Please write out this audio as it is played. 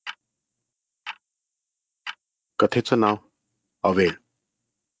कथेचं नाव अवेळ.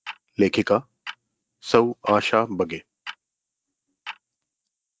 लेखिका सौ आशा बगे.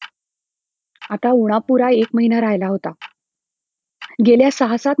 आता उणापुरा 1 महिना राहिला होता. गेल्या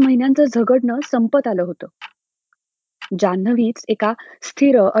 6-7 महिन्यांचं झगडणं संपत आलं होतं. जान्हवीच एका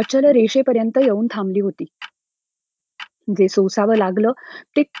स्थिर अचल रेषेपर्यंत येऊन थांबली होती. जे सोसावं लागलं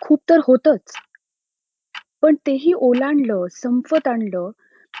ते खूप तर होतच, पण तेही ओलांडलं, संपत आणलं,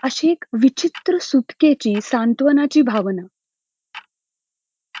 अशी एक विचित्र सुटकेची, सांत्वनाची भावना.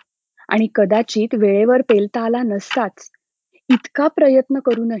 आणि कदाचित वेळेवर पेलता आला नसताच, इतका प्रयत्न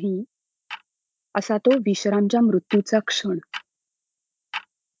करूनही, असा तो विश्रामच्या मृत्यूचा क्षण.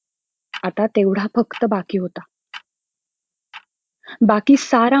 आता तेवढा फक्त बाकी होता. बाकी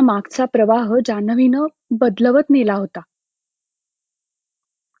सारा मागचा प्रवाह जान्हवीनं बदलवत नेला होता.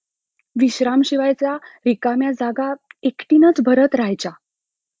 विश्रामशिवायच्या रिकाम्या जागा एकटीनच भरत राहायच्या.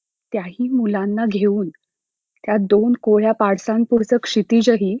 त्याही मुलांना घेऊन. त्या 2 कोळ्या पाडसांपुढचं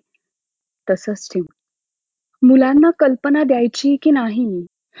क्षितिजही तसंच ठेवून. मुलांना कल्पना द्यायची की नाही,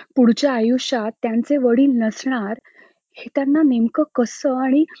 पुढच्या आयुष्यात त्यांचे वडील नसणार, हे त्यांना नेमकं कसं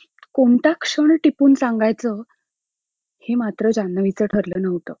आणि कोणता क्षण टिपून सांगायचं, हे मात्र जान्हवीचं ठरलं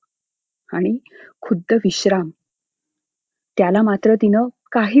नव्हतं. आणि खुद्द विश्राम, त्याला मात्र तिनं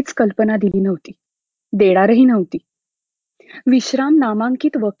काहीच कल्पना दिली नव्हती, देणारही नव्हती. विश्राम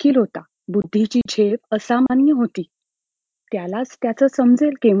नामांकित वकील होता. बुद्धीची झेप असामान्य होती. त्यालाच त्याचं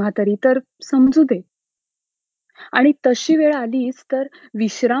समजेल केव्हा तरी, तर समजू दे. आणि तशी वेळ आलीच तर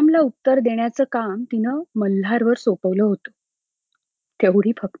विश्रामला उत्तर देण्याचं काम तिनं मल्हारवर सोपवलं होतं.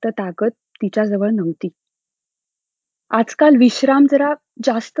 तेवढी फक्त ताकद तिच्याजवळ नव्हती. आजकाल विश्राम जरा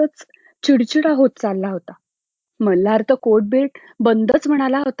जास्तच चिडचिडा होत चालला होता. मल्हार तर कोटबीट बंदच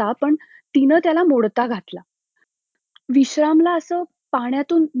म्हणाला होता, पण तिनं त्याला मोडता घातला. विश्रामला असं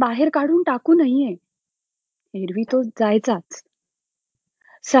पाण्यातून बाहेर काढून टाकू नये. एरवी तो जायचाच.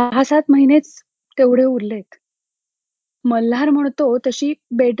 6-7 महिनेच तेवढे उरलेत. मल्हार म्हणतो तशी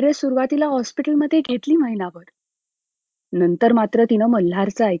बेडरेस्ट सुरुवातीला हॉस्पिटलमध्ये घेतली महिनाभर. नंतर मात्र तिनं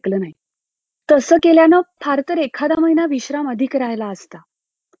मल्हारचं ऐकलं नाही. तसं केल्यानं फार तर एखादा महिना विश्राम अधिक राहिला असता.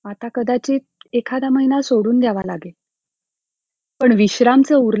 आता कदाचित एखादा महिना सोडून द्यावा लागेल. पण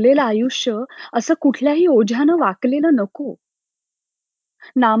विश्रामचं उरलेलं आयुष्य असं कुठल्याही ओझ्यानं वाकलेलं नको.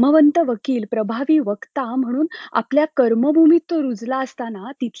 नामवंत वकील, प्रभावी वक्ता म्हणून आपल्या कर्मभूमीत तो रुजला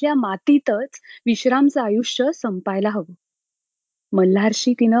असताना तिथल्या मातीतच विश्रामचं आयुष्य संपायला हवं.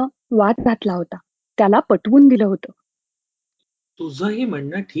 मल्हारशी तिनं वाद घातला होता. त्याला पटवून दिलं होतं. तुझं हे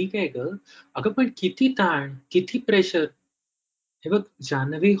म्हणणं ठीक आहे ग. अगं पण किती ताण, किती प्रेशर. हे बघ,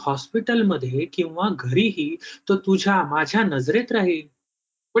 जान्हवी हॉस्पिटलमध्ये किंवा घरीही तो तुझ्या माझ्या नजरेत राहील,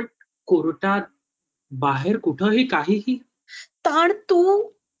 पण कोर्टात, बाहेर कुठंही काहीही. ताण तू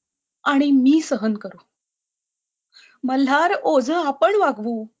आणि मी सहन करू. मल्हार ओझं आपण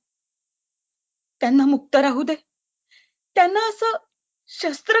वागवू. त्यांना मुक्त राहू दे. त्यांना असं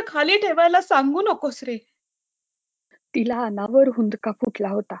शस्त्र खाली ठेवायला सांगू नकोस रे. तिला अनावर हुंदका फुटला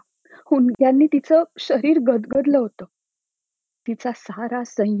होता. हुंदक्यांनी तिचं शरीर गदगदलं होतं. तिचा सारा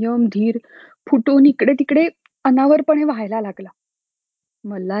संयम, धीर फुटून इकडे तिकडे अनावरपणे व्हायला लागला.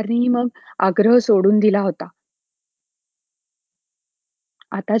 मल्हारनेही मग आग्रह सोडून दिला होता.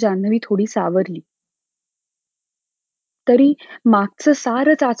 आता जान्हवी थोडी सावरली. तरी मागचं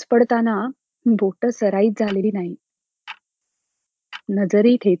सारच आचपडताना बोटं सराईत झालेली नाही.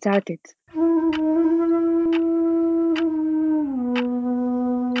 नजरही ठेचाळतेच.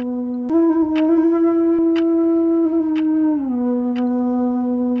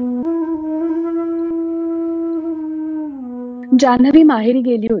 जान्हवी माहेरी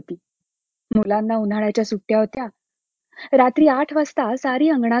गेली होती. मुलांना उन्हाळ्याच्या सुट्ट्या होत्या. रात्री 8 वाजता सारी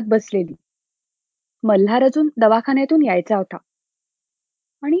अंगणात बसलेली. मल्हार अजून दवाखान्यातून यायचा होता.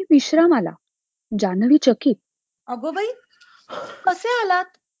 आणि विश्राम आला. जान्हवी चकित. अगो बाई, कसे आलात?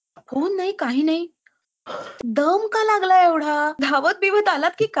 फोन नाही, काही नाही. दम का लागला एवढा? धावत बिवत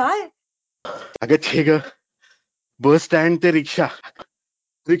आलात की काय? अगं छे ग, बस स्टँड ते रिक्षा.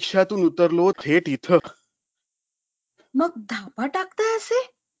 रिक्षातून उतरलो थेट इथं. मग धापा टाकताय असे?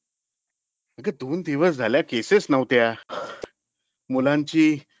 अगं 2 दिवस झाल्या केसेस नव्हत्या.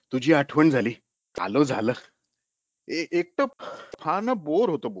 मुलांची तुझी आठवण झाली. आलो झालं. एकटं फार बोर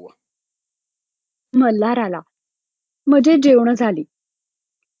होतो बुवा. मल्हार आला. म्हणजे जेवण झाली.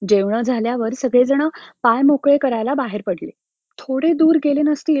 जेवण झाल्यावर सगळेजण पाय मोकळे करायला बाहेर पडले. थोडे दूर गेले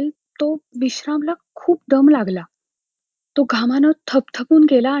नसतील, तो विश्रामला खूप दम लागला. तो घामानं थपथपून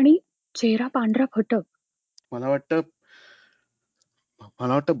गेला आणि चेहरा पांढरा फटक. मला वाटतं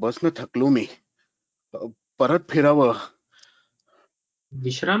बसनं थकलो मी. परत फिरावं.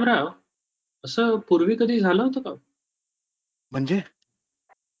 विश्रामराव, असं पूर्वी कधी झालं होतं का? म्हणजे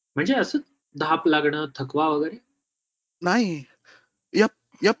म्हणजे असं धाप लागणं, थकवा वगैरे? नाही. या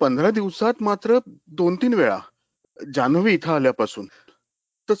या 15 दिवसात मात्र 2-3 वेळा. जान्हवी इथं आल्यापासून.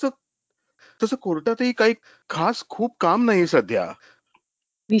 तसं तसं कोर्टातही काही खास खूप काम नाही सध्या.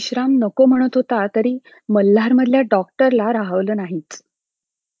 विश्राम नको म्हणत होता तरी मल्हारमधल्या डॉक्टरला राहवलं नाहीच.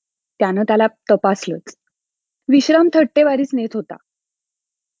 त्यानं त्याला तपासलंच. विश्राम थट्टेवारीच नेत होता.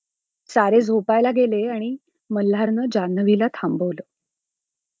 सारे झोपायला गेले आणि मल्हारनं जान्हवीला थांबवलं.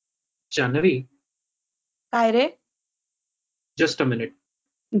 जान्हवी, काय रे? Just a minute.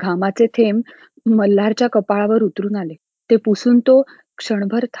 घामाचे थेंब मल्हारच्या कपाळावर उतरून आले. ते पुसून तो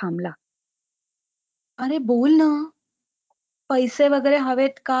क्षणभर थांबला. अरे बोल ना. पैसे वगैरे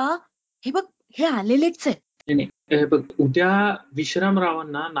हवेत का? हे बघ, हे आलेलेच आहेत. नाही, नाही. हे बघ, उद्या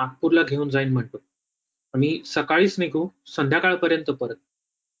विश्रामरावांना नागपूरला घेऊन जाईन म्हणतो. आम्ही सकाळीच निघू, संध्याकाळपर्यंत परत.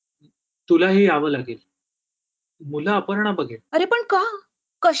 तुलाही यावं लागेल. मुलं अपर्णा बघेल. अरे पण का?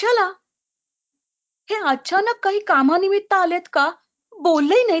 कशाला? हे अचानक काही कामानिमित्त आलेत का?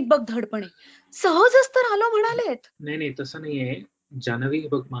 बोललेही नाहीत बघ धडपणे. सहजच तर आलो म्हणालेत. नाही, नाही, तसं नाहीये. जान्हवी, हे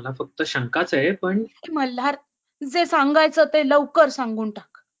बघ, मला फक्त शंकाच आहे, पण हे मल्हार, जे सांगायचं ते लवकर सांगून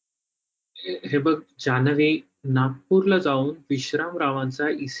टाक. हे बघ जान्हवी, नागपूरला जाऊन विश्रामरावांचा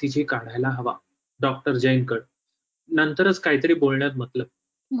ECG काढायला हवा डॉक्टर जैनकडे. नंतरच काहीतरी बोलण्यात मतलब.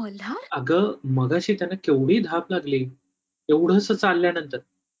 मल्हार? अगं, मगाशी त्यांना केवढी धाप लागली. एवढंसं चालल्यानंतर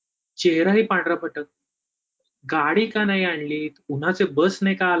चेहराही पांढरा फटक. गाडी का नाही आणली, उन्हाचे बस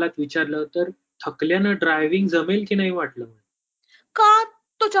नाही का आलात विचारलं तर थकल्यानं ड्रायव्हिंग जमेल की नाही वाटलं. का?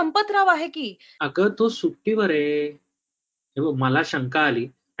 तो चंपतराव आहे की. अगं, तो सुट्टीवर आहे. हे बघ, मला शंका आली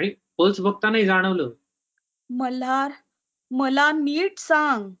आणि पल्स बघतानाही जाणवलं. मल्हार, मला नीट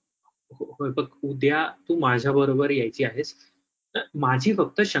सांग. होय, बघ, उद्या तू माझ्या बरोबर यायची आहेस. माझी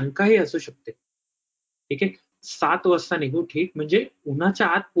फक्त शंकाही असू शकते. ठीक आहे. 7 वाजता निघू, ठीक, म्हणजे उन्हाच्या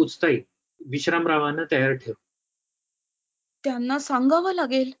आत पोचता येईल. विश्रामरावांना तयार ठेव. त्यांना सांगावं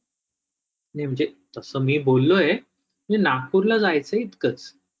लागेल. नाही, म्हणजे तसं मी बोललोय, म्हणजे नागपूरला जायचं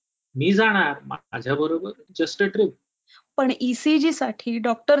इतकंच. मी जाणार माझ्या बरोबर, जस्ट अ ट्रिप. पण ECG साठी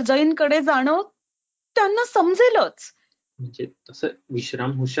डॉक्टर जैनकडे जाणं त्यांना समजेलच. म्हणजे तसं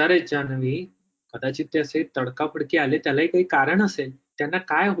विश्राम हुशार आहेत जान्हवी. कदाचित ते असे तडकाफडकी आले, त्यालाही काही कारण असेल. त्यांना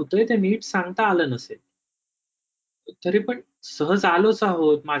काय होतंय ते नीट सांगता आलं नसेल. तरी पण सहज आलोच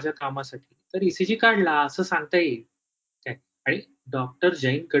आहोत माझ्या कामासाठी, तर ECG काढला असं सांगता येईल. काय, आणि डॉक्टर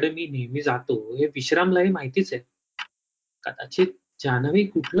जैनकडे मी नेहमी जातो हे विश्रामलाही माहितीच आहे. कदाचित जान्हवी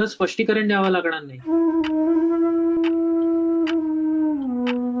कुठलं स्पष्टीकरण द्यावं लागणार नाही.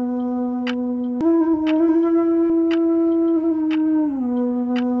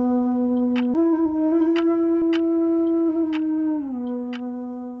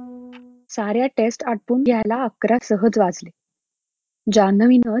 साऱ्या टेस्ट आटपून घ्यायला 11 सहज वाजले.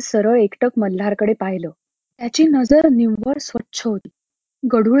 जान्हवीनं सरळ एकटक मल्हारकडे पाहिलं. त्याची नजर निव्वळ स्वच्छ होती.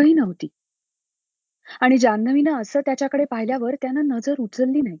 गढूळही नव्हती. आणि जान्हवीनं असं त्याच्याकडे पाहिल्यावर त्यानं नजर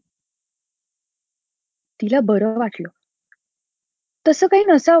उचलली नाही. तिला बरं वाटलं. तसं काही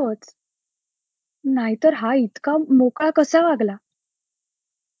नसावंच. नाहीतर हा इतका मोकळा कसा वागला?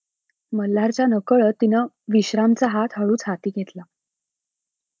 मल्हारच्या नकळत तिनं विश्रामचा हात हळूच हाती घेतला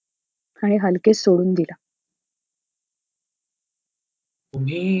आणि हलकेच सोडून दिला.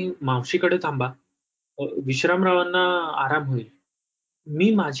 तुम्ही मावशीकडे थांबा. विश्रामरावांना आराम होईल.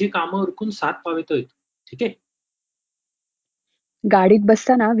 मी माझी कामं उरकून 7 पावेतो. ठीक आहे. गाडीत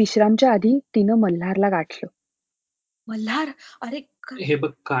बसताना विश्रामच्या आधी तिनं मल्हारला गाठलं. मल्हार, अरे हे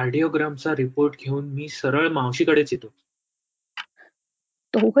बघ, कार्डिओग्रामचा रिपोर्ट घेऊन मी सरळ मावशीकडेच येतो.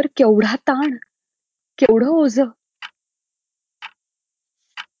 तोवर केवढा ताण, केवढं ओझं.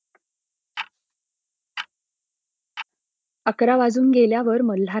 11 वाजून गेल्यावर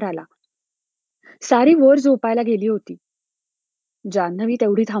मल्हार आला. सारी वर झोपायला गेली होती. जान्हवी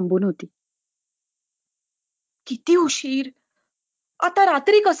तेवढी थांबून होती. किती उशीर. आता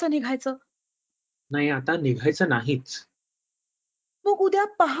रात्री कसं निघायचं? नाही, आता निघायचं नाहीच. मग उद्या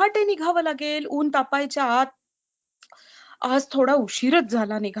पहाटे निघावं लागेल ऊन तापायच्या आत. आज थोडा उशीरच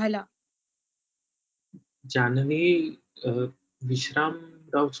झाला निघायला. जान्हवी, अ,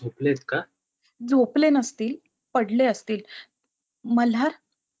 विश्रामराव झोपलेत का? झोपले नसतील, पडले असतील. मल्हार,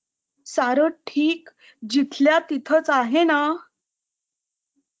 सारं ठीक जिथल्या तिथंच आहे ना?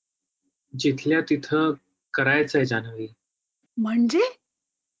 जिथल्या तिथं करायचंय जान्हवी. म्हणजे?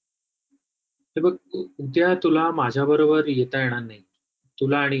 हे बघ, उद्या तुला माझ्याबरोबर येता येणार नाही.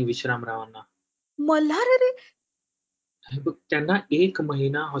 तुला आणि विश्रामरावांना. मल्हार, अरे हे बघ, त्यांना 1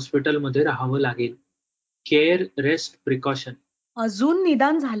 महिना हॉस्पिटलमध्ये राहावं लागेल. Care, rest, precaution. अजून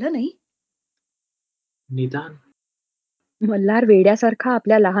निदान झालं नाही? निदान. मल्हार वेड्यासारखा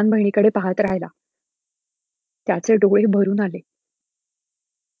आपल्या लहान बहिणीकडे पाहत राहिला. त्याचे डोळे भरून आले.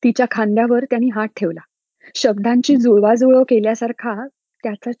 तिच्या खांद्यावर त्यांनी हात ठेवला. शब्दांची जुळवाजुळव केल्यासारखा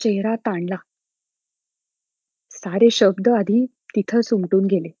त्याचा चेहरा ताणला. सारे शब्द आधी तिथंच उमटून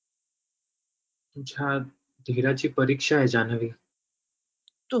गेले. तुझ्या धीराची परीक्षा आहे जान्हवी.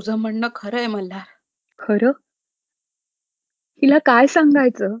 तुझं म्हणणं खरं आहे मल्हार. खरं? हिला काय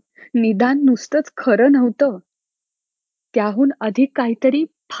सांगायचं? निदान नुसतंच खरं नव्हतं. त्याहून अधिक काहीतरी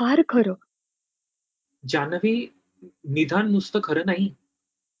फार खरं. जान्हवी, निदान नुसतं खरं नाही.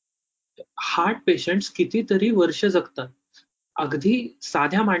 हार्ट पेशंट्स कितीतरी वर्ष जगतात. अगदी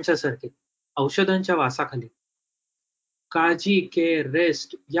साध्या माणसासारखे, औषधांच्या वासाखाली. काळजी, केअर,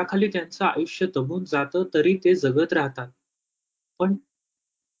 रेस्ट याखाली त्यांचं आयुष्य दबून जातं तरी ते जगत राहतात. पण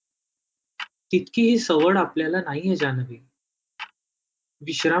तितकी ही सवड आपल्याला नाहीये जान्हवी.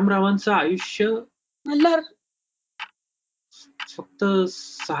 विश्रामरावांचं आयुष्य मल्हार, फक्त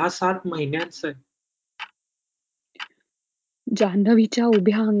 6-7 महिन्यांचं आहे. जान्हवीच्या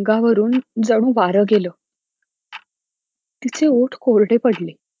उभ्या अंगावरून जणू वारं गेलं. तिचे ओठ कोरडे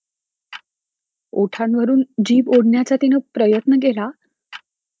पडले. ओठांवरून जीभ ओढण्याचा तिनं प्रयत्न केला,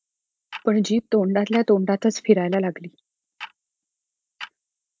 पण जीभ तोंडातल्या तोंडातच फिरायला लागली.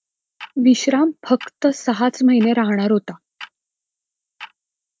 विश्राम फक्त 6च महिने राहणार होता.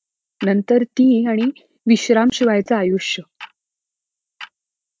 नंतर ती आणि विश्रामशिवायचं आयुष्य.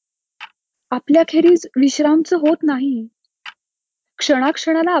 आपल्याखेरीज विश्रामचं होत नाही.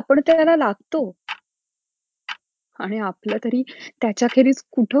 क्षणाक्षणाला आपण त्याला लागतो. आणि आपलं तरी त्याच्याखेरीज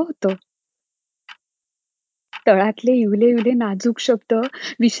कुठं होतं? तळातले इवले इवले नाजूक शब्द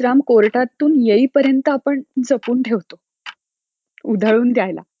विश्राम कोर्टातून येईपर्यंत आपण जपून ठेवतो, उधळून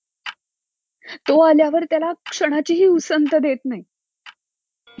द्यायला. तो आल्यावर त्याला क्षणाचीही उसंत देत नाही.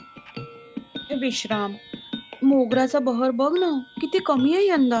 हे विश्राम, मोगऱ्याचा बहर बघ ना, किती कमी आहे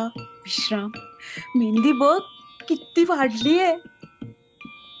यंदा. विश्राम, मेहंदी बघ किती वाढलीये.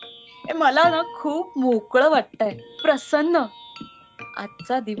 मला ना खूप मोकळं वाटतंय, प्रसन्न.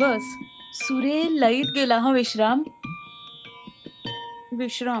 आजचा दिवस सुरेलईत गेला हा विश्राम.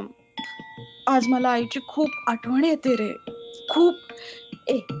 विश्राम, आज मला आईची खूप आठवण येते रे, खूप.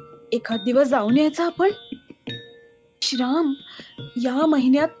 एखाद दिवस जाऊन यायचं आपण. विश्राम, या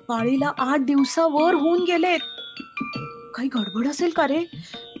महिन्यात पाळीला 8 दिवसावर होऊन गेलेत. काही गडबड असेल का रे?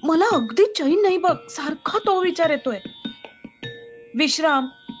 मला अगदी चैन नाही बघ, सारखा तो विचार येतोय. विश्राम,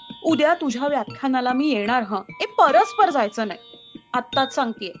 उद्या तुझ्या व्याख्यानाला मी येणार हं. परस्पर जायचं नाही, आत्ताच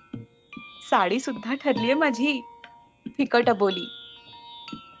सांगतेय. साडी सुद्धा ठरलीये माझी, फिकट बोली.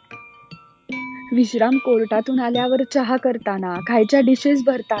 विश्राम कोर्टातून आल्यावर चहा करताना, खायच्या डिशेस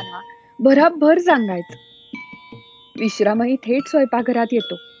भरताना भराभर सांगायचं. विश्रामही थेट स्वयंपाकघरात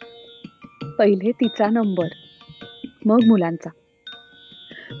येतो. पहिले तिचा नंबर, मग मुलांचा.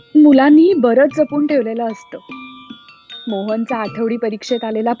 मुलांनी बरंच जपून ठेवलेलं असतं. मोहनचा आठवडी परीक्षेत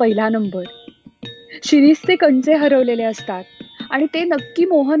आलेला पहिला नंबर, शिरीषचे कंचे हरवलेले असतात आणि ते नक्की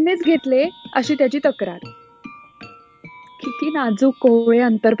मोहननेच घेतले अशी त्याची तक्रार. किती नाजूक कोवळे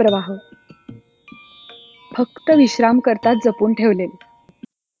अंतरप्रवाह फक्त विश्राम करतात जपून ठेवलेले.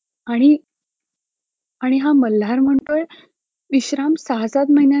 आणि आणि हा मल्हार म्हणतोय विश्राम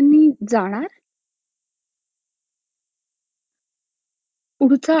 6-7 महिन्यांनी जाणार.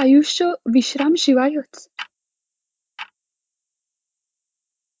 पुढचं आयुष्य विश्राम शिवायच.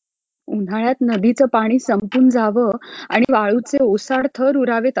 उन्हाळ्यात नदीचं पाणी संपून जावं आणि वाळूचे ओसाड थर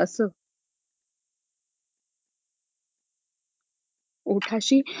उरावेत असं.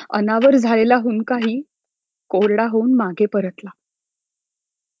 ओठाशी अनावर झालेला हुंकाही कोरडा होऊन मागे परतला.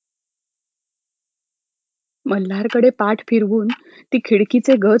 मल्हारकडे पाठ फिरवून ती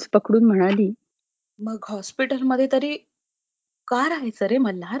खिडकीचे गज पकडून म्हणाली, मग हॉस्पिटलमध्ये तरी का राहायचं रे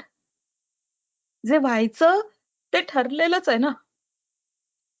मल्हार? जे व्हायचं ते ठरलेलंच आहे ना.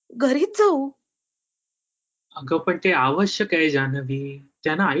 घरीच जाऊ. अगं पण ते आवश्यक आहे जान्हवी.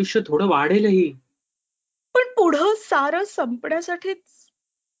 त्यानं आयुष्य थोडं वाढेलही. पण पुढं सारं संपण्यासाठीच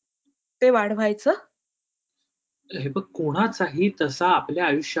ते वाढवायचं. हे बघ, कोणाचाही तसा आपल्या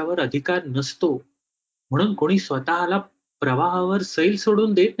आयुष्यावर अधिकार नसतो. म्हणून कोणी स्वतःला प्रवाहावर सैल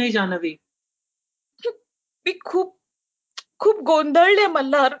सोडून देत नाही जान्हवी. मी खूप खूप गोंधळले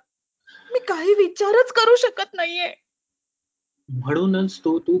मल्हार. मी काही विचारच करू शकत नाहीये. म्हणूनच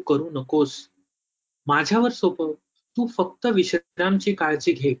तो तू करू नकोस. माझ्यावर सोपव. तू फक्त विश्रामची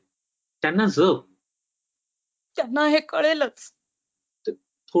काळजी घे. त्यांना जप. त्यांना हे कळेलच. त-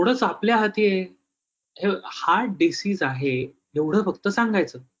 थोडंच आपल्या हाती आहे. हे हार्ट डिसीज आहे एवढं फक्त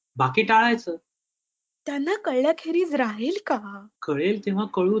सांगायचं. बाकी टाळायचं. त्यांना कळल्याखेरीज राहील का? कळेल तेव्हा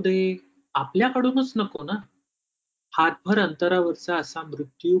कळू दे. आपल्याकडूनच नको ना. हातभर अंतरावरचा असा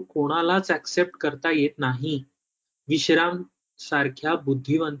मृत्यू कोणालाच ऍक्सेप्ट करता येत नाही. विश्राम सारख्या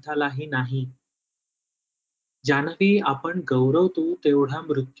बुद्धिवंतालाही नाही. जानवी, आपण गौरवतो तेवढा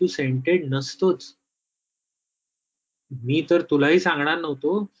मृत्यू सेंटेड नसतोच. मी तर तुलाही सांगणार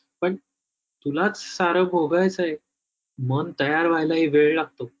नव्हतो, पण तुलाच सारं भोगायचंय. मन तयार व्हायलाही वेळ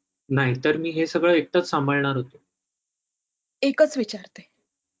लागतो. नाहीतर मी हे सगळं एकटंच सांभाळणार होतो. एकच विचारते,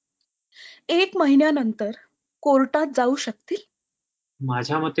 1 महिन्यानंतर कोर्टात जाऊ शकतील?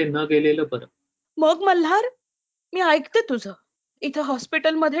 माझ्या मते न गेलेलं बरं. मग मल्हार, मी ऐकते तुझं. इथं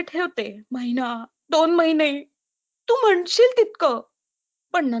हॉस्पिटलमध्ये ठेवते, 1 महिना 2 महिने तू म्हणशील तितकं.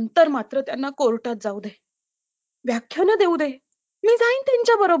 पण नंतर मात्र त्यांना कोर्टात जाऊ दे, व्याख्यानं देऊ दे, मी जाईन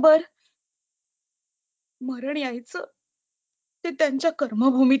त्यांच्या बरोबर. मरण यायचं ते त्यांच्या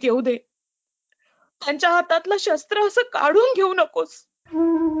कर्मभूमीत येऊ दे, त्यांच्या हातातलं शस्त्र असं काढून घेऊ नकोस.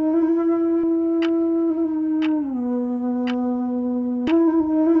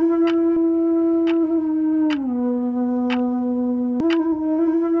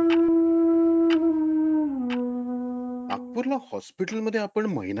 नागपूरला हॉस्पिटलमध्ये आपण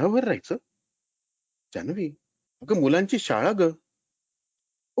महिनाभर राहायचं? जान्हवी, अगं मुलांची शाळा ग.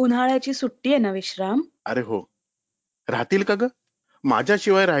 उन्हाळ्याची सुट्टी आहे ना विश्राम. अरे हो, राहतील का ग?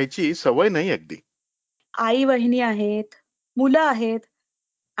 माझ्याशिवाय राहायची सवय नाही अगदी. आई वहिनी आहेत, मुलं आहेत,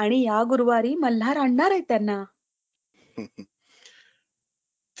 आणि या गुरुवारी मल्हार आणणार आहेत त्यांना.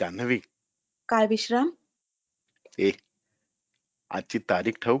 जान्हवी, काय विश्राम? ए, आजची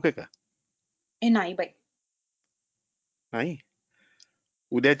तारीख ठाऊक आहे का? ए नाही बाई. नाही.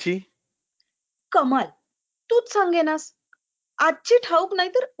 उद्याची? कमाल, तूच सांगेनास. आजची ठाऊक नाही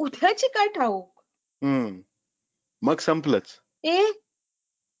तर उद्याची काय ठाऊक? हम्म, मग संपलंच. ए,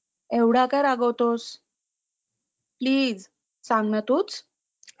 एवढा काय रागवतोस? प्लीज सांग ना तूच.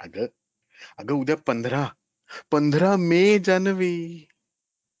 अगं अगं उद्या 15 मे, जान्हवी.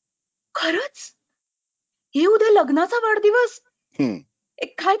 खरंच? हे उद्या लग्नाचा वाढदिवस? हम्म,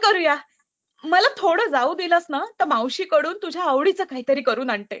 एक काय करूया, मला थोडं जाऊ दिलास ना तर मावशीकडून तुझ्या आवडीचं काहीतरी करून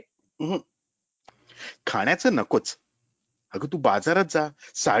आणते. हम्म. खाण्याचं नकोच. अगं तू बाजारात जा,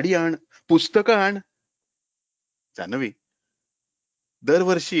 साडी आण, पुस्तकं आण. जान्हवी,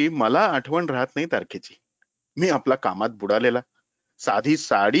 दरवर्षी मला आठवण राहत नाही तारखेची. मी आपला कामात बुडालेला. साधी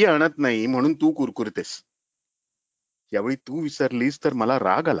साडी आणत नाही म्हणून तू कुरकुरतेस. यावेळी तू विसरलीस तर मला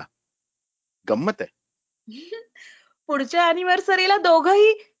राग आला. गंमत आहे. पुढच्या अॅनिव्हर्सरीला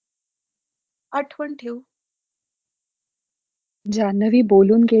दोघही आठवण ठेवू. जान्हवी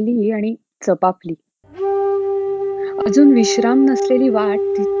बोलून गेली आणि चपापली. अजून विश्राम नसलेली वाट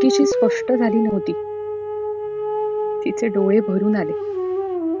तितकीशी स्पष्ट झाली नव्हती. तिचे डोळे भरून आले.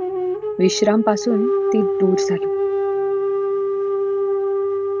 विश्राम पासून ती दूर झाली.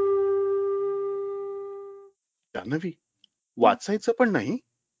 जान्हवी, वाचायचं पण नाही?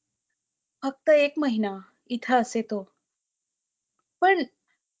 फक्त 1 महिना इथं असे तो. पण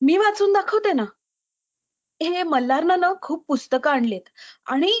मी वाचून दाखवते ना. हे मल्हारनं ना खूप पुस्तकं आणलीत,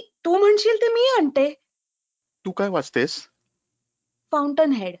 आणि तू म्हणशील ते मी आणते. तू काय वाचतेस?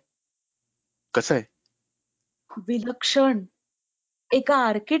 Fountain head. कसं आहे? विलक्षण. एका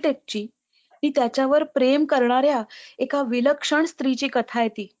आर्किटेक्टची ती त्याच्यावर प्रेम करणाऱ्या एका विलक्षण स्त्रीची कथा आहे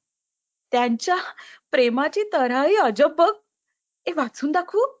ती. त्यांच्या प्रेमाची तऱ्हाही अजब बघ. ए वाचून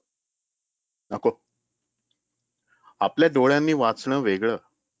दाखवू? नको. आपल्या डोळ्यांनी वाचणं वेगळं.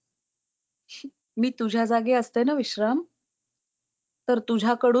 मी तुझ्या जागी असते ना विश्राम, तर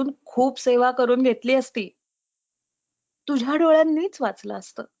तुझ्याकडून खूप सेवा करून घेतली असती. तुझ्या डोळ्यांनीच वाचलं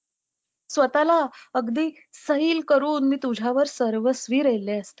असतं. स्वतःला अगदी सैल करून मी तुझ्यावर सर्वस्वी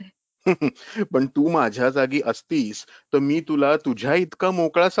रेलले असते. पण तू माझ्या जागी असतीस तर मी तुला तुझ्या इतका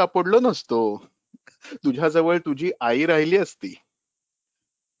मोकळा सापडलो नसतो. तुझ्याजवळ तुझी आई राहिली असती.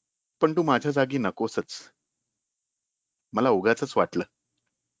 पण तू माझ्या जागी नकोसच. मला उगाचच वाटलं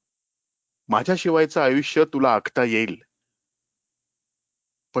माझ्या शिवायचं आयुष्य तुला आखता येईल.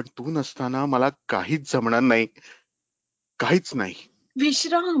 पण तू नसताना मला काहीच जमणार नाही. काहीच नाही.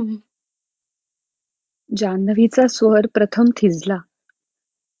 विश्राम. जान्हवीचा स्वर प्रथम थिजला,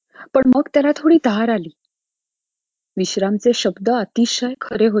 पण मग त्याला थोडी धार आली. विश्रामचे शब्द अतिशय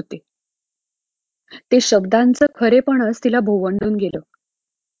खरे होते. ते शब्दांचं खरेपणच तिला भोवंडून गेलं.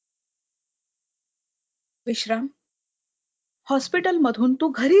 विश्राम, हॉस्पिटल मधून तू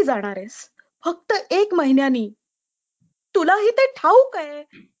घरी जाणार आहेस फक्त 1 महिन्यानी. तुलाही ते ठाऊक आहे.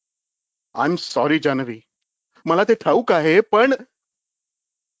 I am sorry Janhavi. मला ते ठाऊक आहे पण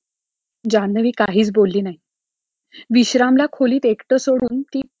जान्हवी काहीच बोलली नाही. विश्रामला खोलीत एकटं सोडून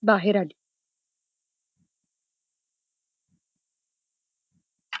ती बाहेर आली.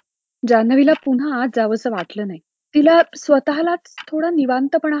 जान्हवीला पुन्हा आत जावंसं वाटलं नाही. तिला स्वतःलाच थोडा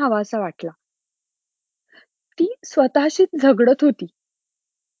निवांतपणा हवासा वाटला. ती स्वतःशीच झगडत होती.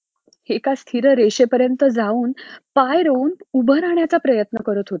 एका स्थिर रेषेपर्यंत जाऊन पाय रोवून उभं राहण्याचा प्रयत्न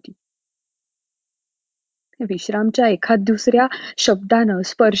करत होती. विश्रामच्या एखाद दुसऱ्या शब्दानं,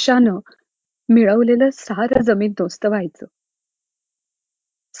 स्पर्शानं मिळवलेलं सारं जमीन दोस्त व्हायचं.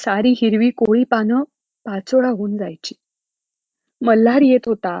 सारी हिरवी कोळी पानं पाचोळा होऊन जायची. मल्हार येत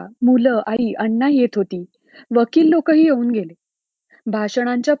होता, मुलं, आई, अण्णा येत होती, वकील लोकही येऊन गेले.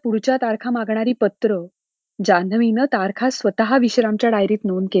 भाषणांच्या पुढच्या तारखा मागणारी पत्र जान्हवीनं तारखा स्वतः विश्रामच्या डायरीत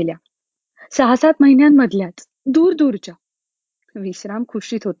नोंद केल्या. 6-7 महिन्यांमधल्याच, दूर दूरच्या. विश्राम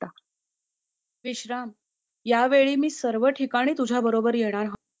खुशीत होता. विश्राम, यावेळी मी सर्व ठिकाणी तुझ्या बरोबर येणार.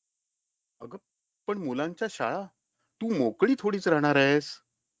 अगं, पण मुलांच्या शाळा, तू मोकळी थोडीच राहणार आहेस.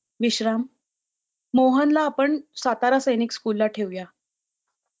 विश्राम, मोहनला आपण सातारा सैनिक स्कूलला ठेवूया.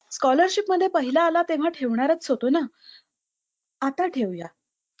 स्कॉलरशिप मध्ये पहिला आला तेव्हा ठेवणारच होतो ना. आता ठेवूया.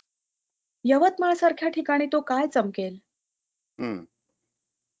 यवतमाळ सारख्या ठिकाणी तो काय चमकेल. हम्म.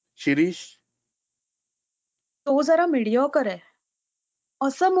 शिरीष, तो जरा मिडिओकर आहे.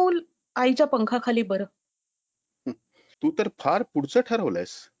 असं मूल आईच्या पंखाखाली बरं. तू तर फार पुढचं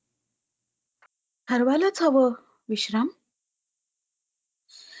ठरवलंयस. ठरवायलाच हवं. विश्राम,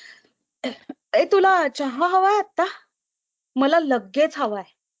 तुला चहा हवाय आता? मला लगेच हवाय.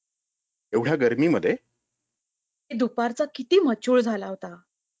 एवढ्या गर्मीमध्ये? दुपारचा किती मचूळ झाला होता.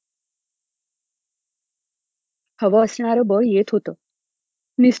 हवं असणारं बळ येत होतं.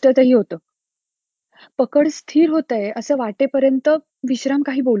 निष्ठतही होतं. पकड स्थिर होतंय असं वाटेपर्यंत विश्राम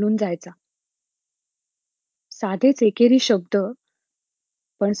काही बोलून जायचा. साधेच एकेरी शब्द,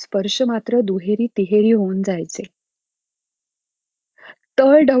 पण स्पर्श मात्र दुहेरी तिहेरी होऊन जायचे.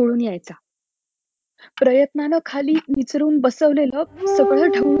 तळ ढवळून यायचा. प्रयत्नानं खाली निचरून बसवलेलं सगळं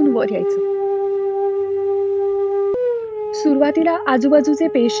ढवळून वर यायचं. सुरुवातीला आजूबाजूचे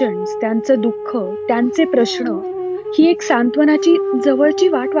पेशंट्स, त्यांचं दुःख, त्यांचे प्रश्न ही एक सांत्वनाची जवळची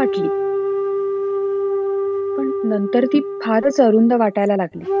वाट वाटली. पण नंतर ती फारच अरुंद वाटायला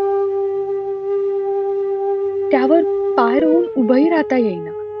लागली. त्यावर पाय रोवून उभंही राहता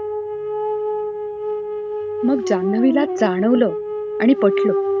येईना. मग जान्हवीला जाणवलं आणि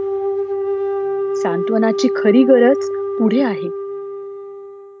पटलं. सांत्वनाची खरी गरज पुढे आहे.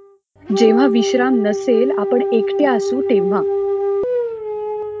 जेव्हा विश्राम नसेल, आपण एकटे असू तेव्हा.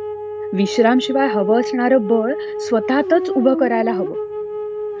 विश्रामशिवाय हवं असणारं बळ स्वतःतच उभं करायला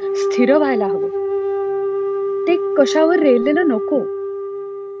हवं. स्थिर व्हायला हवं. ते कशावर रेललेलं नको.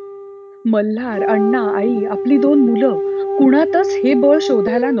 मल्हार, अण्णा, आई, आपली 2 मुलं, कुणातच हे बळ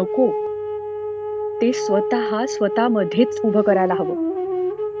शोधायला नको. ते स्वतःमध्येच उभं करायला हवं.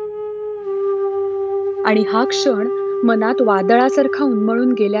 आणि हा क्षण मनात वादळासारखा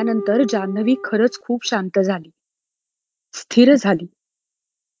उन्मळून गेल्यानंतर जान्हवी खरंच खूप शांत झाली. स्थिर झाली.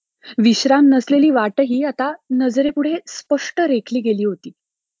 विश्राम नसलेली वाटही आता नजरेपुढे स्पष्ट रेखली गेली होती.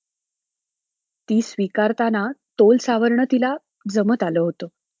 ती स्वीकारताना तोल सावरणं तिला जमत आलं होतं.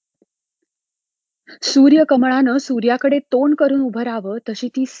 सूर्यकमळानं सूर्याकडे तोंड करून उभं राहावं तशी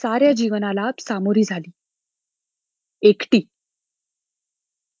ती साऱ्या जीवनाला सामोरी झाली. एकटी.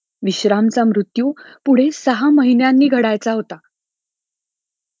 विश्रामचा मृत्यू पुढे 6 महिन्यांनी घडायचा होता.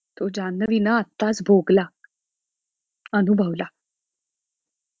 तो जान्हवीनं आत्ताच भोगला, अनुभवला.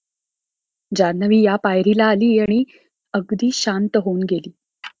 जान्हवी या पायरीला आली आणि अगदी शांत होऊन गेली.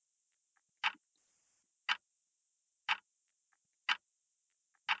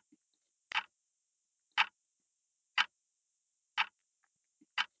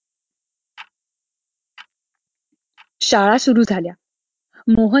 शाळा सुरू झाल्या.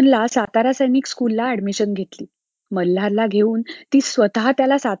 मोहनला सातारा सैनिक स्कूलला ऍडमिशन घेतली. मल्हारला घेऊन ती स्वतः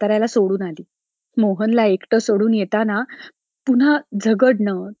त्याला साताऱ्याला सोडून आली. मोहनला एकटं सोडून येताना पुन्हा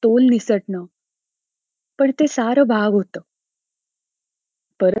झगडणं, तोल निसटणं. पण ते सारं भाग होतं.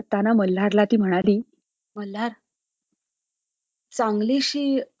 परतताना मल्हारला ती म्हणाली, मल्हार,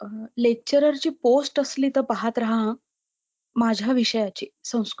 चांगलीशी लेक्चररची पोस्ट असली तर पाहत राहा. माझ्या विषयाची,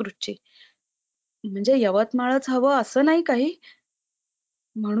 संस्कृतची. म्हणजे यवतमाळच हवं असं नाही काही.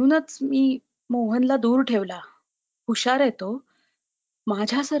 म्हणूनच मी मोहनला दूर ठेवला. हुशार आहे तो.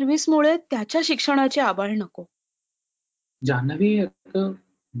 माझ्या सर्व्हिसमुळे त्याच्या शिक्षणाची आबाळ नको. जान्हवी, अगं,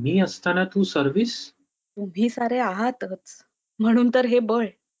 मी असताना तू सर्व्हिस? तुम्ही सारे आहातच. म्हणून तर हे बळ.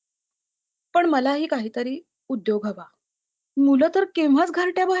 पण मलाही काहीतरी उद्योग हवा. मुलं तर केव्हाच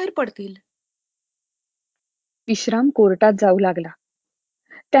घरट्या बाहेर पडतील. विश्राम कोर्टात जाऊ लागला.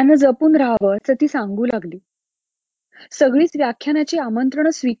 त्यानं जपून राहावं असं ती सांगू लागली. सगळीच व्याख्यानाची आमंत्रणं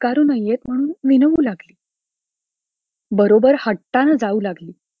स्वीकारू नयेत म्हणून विनवू लागली. बरोबर हट्टानं जाऊ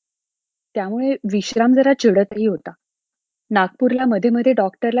लागली. त्यामुळे विश्राम जरा चिडतही होता. नागपूरला मध्ये मध्ये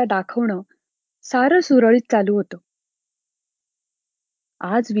डॉक्टरला दाखवणं सारं सुरळीत चालू होतं.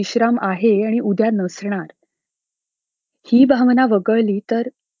 आज विश्राम आहे आणि उद्या नसणार, ही भावना वगळली तर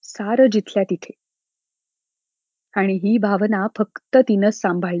सारं जिथल्या तिथे. आणि ही भावना फक्त तिनंच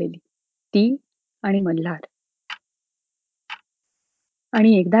सांभाळलेली, ती आणि मल्हार.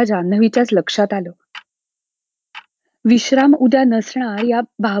 आणि एकदा जान्हवीच्याच लक्षात आलं, विश्राम उद्या नसणार या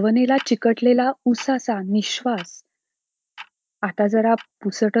भावनेला चिकटलेला उसासा निश्वास आता जरा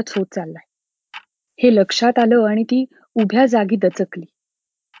पुसटच होत चाललाय. हे लक्षात आलं आणि ती उभ्या जागी दचकली.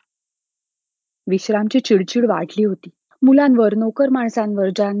 विश्रामची चिडचिड वाढली होती. मुलांवर, नोकर माणसांवर,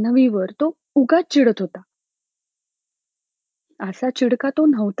 जान्हवीवर तो उगाच चिडत होता. असा चिडका तो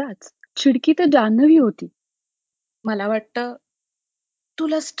नव्हताच. चिडकी तर जान्हवी होती. मला वाटतं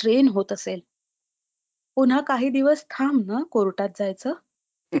तुला स्ट्रेन होत असेल. पुन्हा काही दिवस थांब ना कोर्टात जायचं.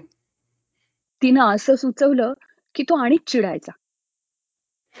 तिनं असं सुचवलं की तो आणिच चिडायचा.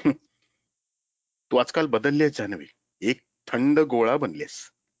 तू आजकाल बदललीस जान्हवी. एक थंड गोळा बनलीस.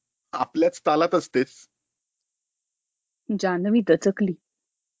 आपल्याच तालात असतेस. जान्हवी दचकली.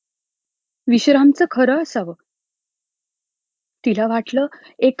 विश्रामचं खरं असावं. तिला वाटलं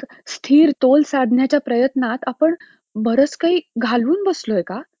एक स्थिर तोल साधण्याच्या प्रयत्नात आपण बरंच काही घालवून बसलोय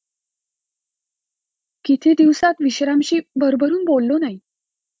का? किती दिवसात विश्रामशी भरभरून बोललो नाही.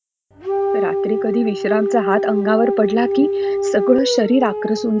 रात्री कधी विश्रामचा हात अंगावर पडला की सगळं शरीर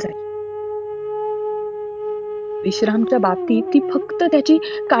आक्रसून जाई. विश्रामच्या बाबतीत ती फक्त त्याची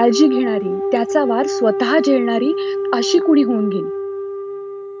काळजी घेणारी, त्याचा वार स्वतः झेलणारी अशी कुणी होऊन गेली.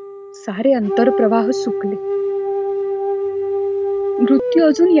 सारे अंतरप्रवाह सुकले. मृत्यू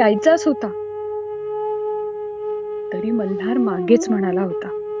अजून यायचाच होता. तरी मल्हार मागेच म्हणाला होता,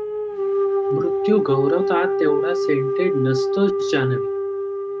 मृत्यू गौरवतात तेवढा सेंटेड नसतो जान्हवी.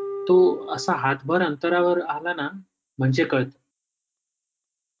 तो असा हातभर अंतरावर आला ना म्हणजे कळतं.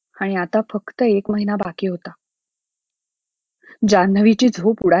 आणि आता फक्त 1 महिना बाकी होता. जान्हवीची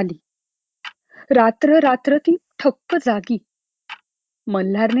झोप उडाली. रात्र रात्र ती ठक्क जागी.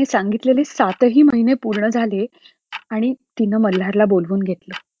 मल्हारने सांगितलेले 7ही महिने पूर्ण झाले आणि तिनं मल्हारला बोलवून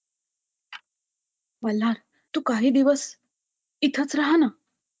घेतलं. मल्हार, तू काही दिवस इथंच राहा ना.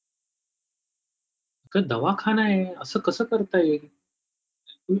 अगं दवाखाना आहे, असं कसं करता येईल?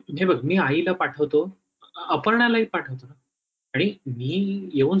 हे बघ, मी आईला पाठवतो, अपर्णालाही पाठवतो ना. आणि मी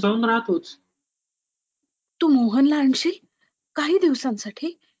येऊन जाऊन राहतोच. तू मोहनला आणशील काही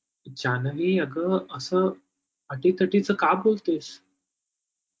दिवसांसाठी. जान्हवी, अगं असं अटीतटीचं का बोलतेस?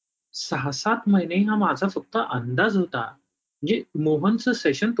 6-7 महिने हा माझा फक्त अंदाज होता. म्हणजे मोहनचं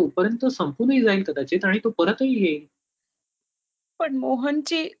सेशन तोपर्यंत संपूनही जाईल कदाचित आणि तो परतही येईल. पण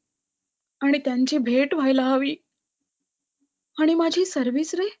मोहनची आणि त्यांची भेट व्हायला हवी. आणि माझी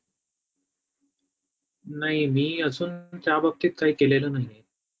सर्व्हिस रे. नाही, मी अजून त्या बाबतीत काही केलेलं नाहीये.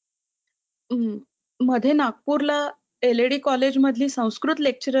 मध्ये नागपूरला एलएडी कॉलेज मधली संस्कृत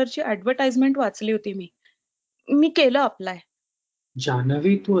लेक्चररची ऍडव्हर्टाइजमेंट वाचली होती मी. मी केलं अप्लाय.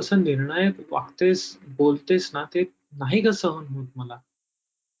 जान्हवी, तू असं निर्णायक वागतेस, बोलतेस ना, ते नाही ग सहन होत मला.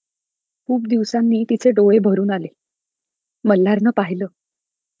 खूप दिवसांनी तिचे डोळे भरून आले. मल्हारनं पाहिलं.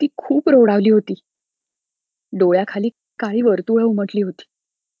 ती खूप रोडावली होती. डोळ्याखाली काळी वर्तुळं उमटली होती.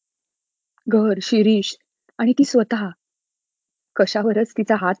 घर, शिरीष आणि ती स्वतः कशावरच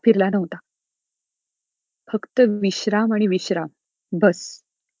तिचा हात फिरला नव्हता. फक्त विश्राम आणि विश्राम, बस.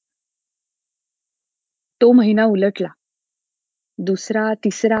 तो महिना उलटला. दुसरा,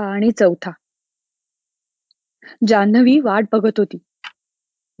 तिसरा आणि चौथा. जान्हवी वाट बघत होती.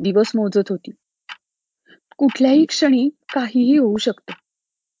 दिवस मोजत होती. कुठल्याही क्षणी काहीही होऊ शकतं.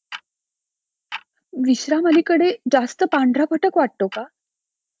 विश्राम अलीकडे जास्त पांढराफटक वाटतो का?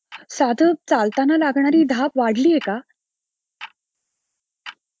 साधं चालताना लागणारी धाप वाढलीये का?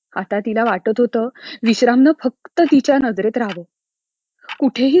 आता तिला वाटत होतं विश्रामनं फक्त तिच्या नजरेत राहावं.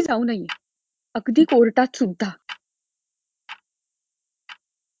 कुठेही जाऊ नये. अगदी कोर्टात सुद्धा.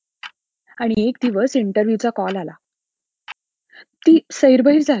 आणि एक दिवस इंटरव्ह्यूचा कॉल आला. ती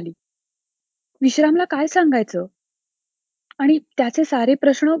सैरभैर झाली. विश्रामला काय सांगायचं? आणि त्याचे सारे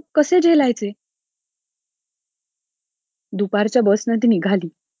प्रश्न कसे झेलायचे? दुपारच्या बसनं ती निघाली.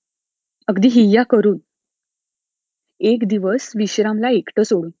 अगदी हिय्या करून. एक दिवस विश्रामला एकटं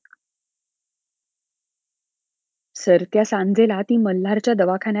सोडून. सरत्या सांजेला ती मल्हारच्या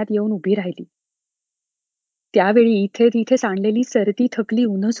दवाखान्यात येऊन उभी राहिली. त्यावेळी इथे तिथे सांडलेली सरती थकली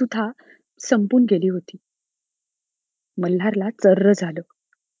उन्हं सुद्धा संपून गेली होती. मल्हारला चर्र झालं.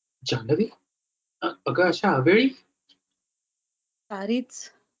 जान्हवी, अगं अशा अवेळी? सारीच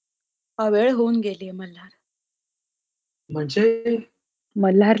अवेळ होऊन गेलीये मल्हार. म्हणजे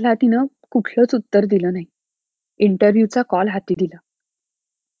मल्हारला तिनं कुठलंच उत्तर दिलं नाही. इंटरव्ह्यूचा कॉल हाती दिला.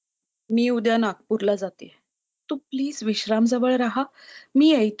 मी उद्या नागपूरला जाते. तू प्लीज विश्राम जवळ राहा. मी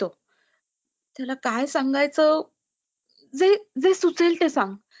येतो. त्याला काय सांगायचं, जे जे सुचेल ते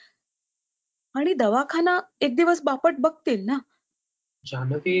सांग. आणि दवाखाना एक दिवस बापट बघतील ना.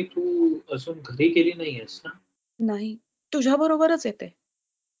 जान्हवी, तू अजून घरी गेली नाहीयेस ना? नाही, तुझ्या बरोबरच येते.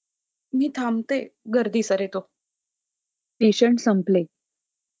 मी थांबते गर्दी सरेतो. पेशंट संपले.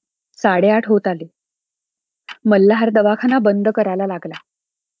 8:30 होत आले. मल्हार दवाखाना बंद करायला लागला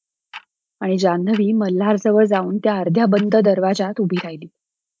आणि जान्हवी मल्हार जवळ जाऊन त्या अर्ध्या बंद दरवाजात उभी राहिली.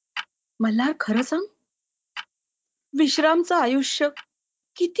 मल्हार, खरं सांग, विश्रामचं आयुष्य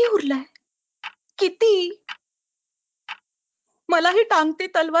किती उरलंय? किती? मला ही टांगती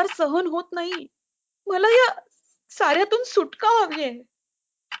तलवार सहन होत नाही. मला या साऱ्यातून सुटका हवीये.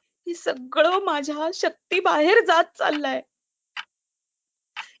 हे सगळं माझ्या शक्तीबाहेर जात चाललंय.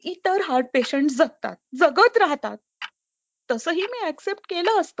 इतर हार्ट पेशंट जगतात, जगत राहतात. तसंही मी ऍक्सेप्ट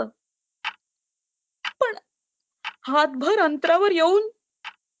केलं असतं. पण हातभर अंतरावर येऊन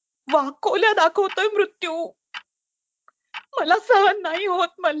वाकोल्या दाखवतोय मृत्यू. मला सहन नाही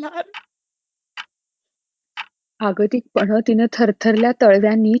होत मल्हार. जागतिकपणे तिनं थरथरल्या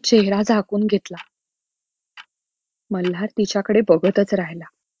तळव्यांनी चेहरा झाकून घेतला. मल्हार तिच्याकडे बघतच राहिला.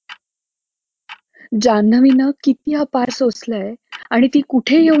 जान्हवीनं किती अपार सोसलंय आणि ती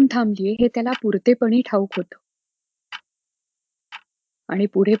कुठे येऊन थांबलीये हे त्याला पुरतेपणी ठाऊक होतं. आणि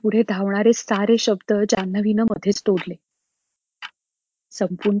पुढे पुढे धावणारे सारे शब्द जान्हवीनं मध्येच तोडले,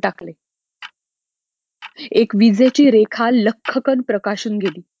 संपून टाकले. एक विजेची रेखा लख्खकन प्रकाशून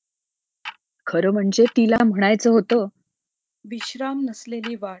गेली. खरं म्हणजे तिला म्हणायचं होतं, विश्राम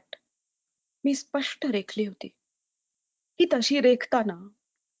नसलेली वाट मी स्पष्ट रेखली होती. ही तशी रेखताना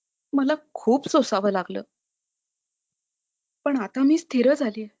मला खूप सोसावं लागलं. पण आता मी स्थिर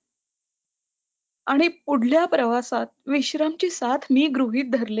झालीय. आणि पुढल्या प्रवासात विश्रामची साथ मी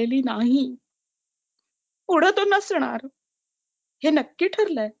गृहीत धरलेली नाही. पुढं तो नसणार हे नक्की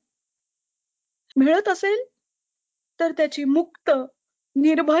ठरलंय. मिळत असेल तर त्याची मुक्त,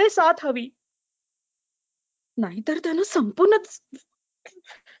 निर्भय साथ हवी. नाहीतर त्यानं संपूर्णच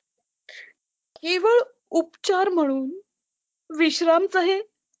केवळ उपचार म्हणून विश्रामचं हे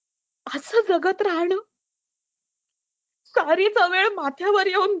असं जगत राहणं, सारीचा वेळ माथ्यावर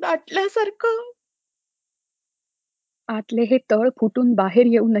येऊन दाटल्यासारखं. आतले हे तळ फुटून बाहेर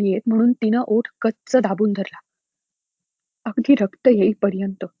येऊ नयेत म्हणून तिनं ओठ कच्च दाबून धरला. अगदी रक्त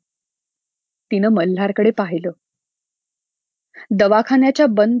येईपर्यंत. तिनं मल्हारकडे पाहिलं. दवाखान्याच्या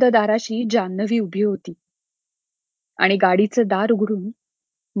बंद दाराशी जान्हवी उभी होती आणि गाडीचं दार उघडून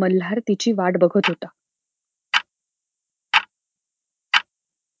मल्हार तिची वाट बघत होता.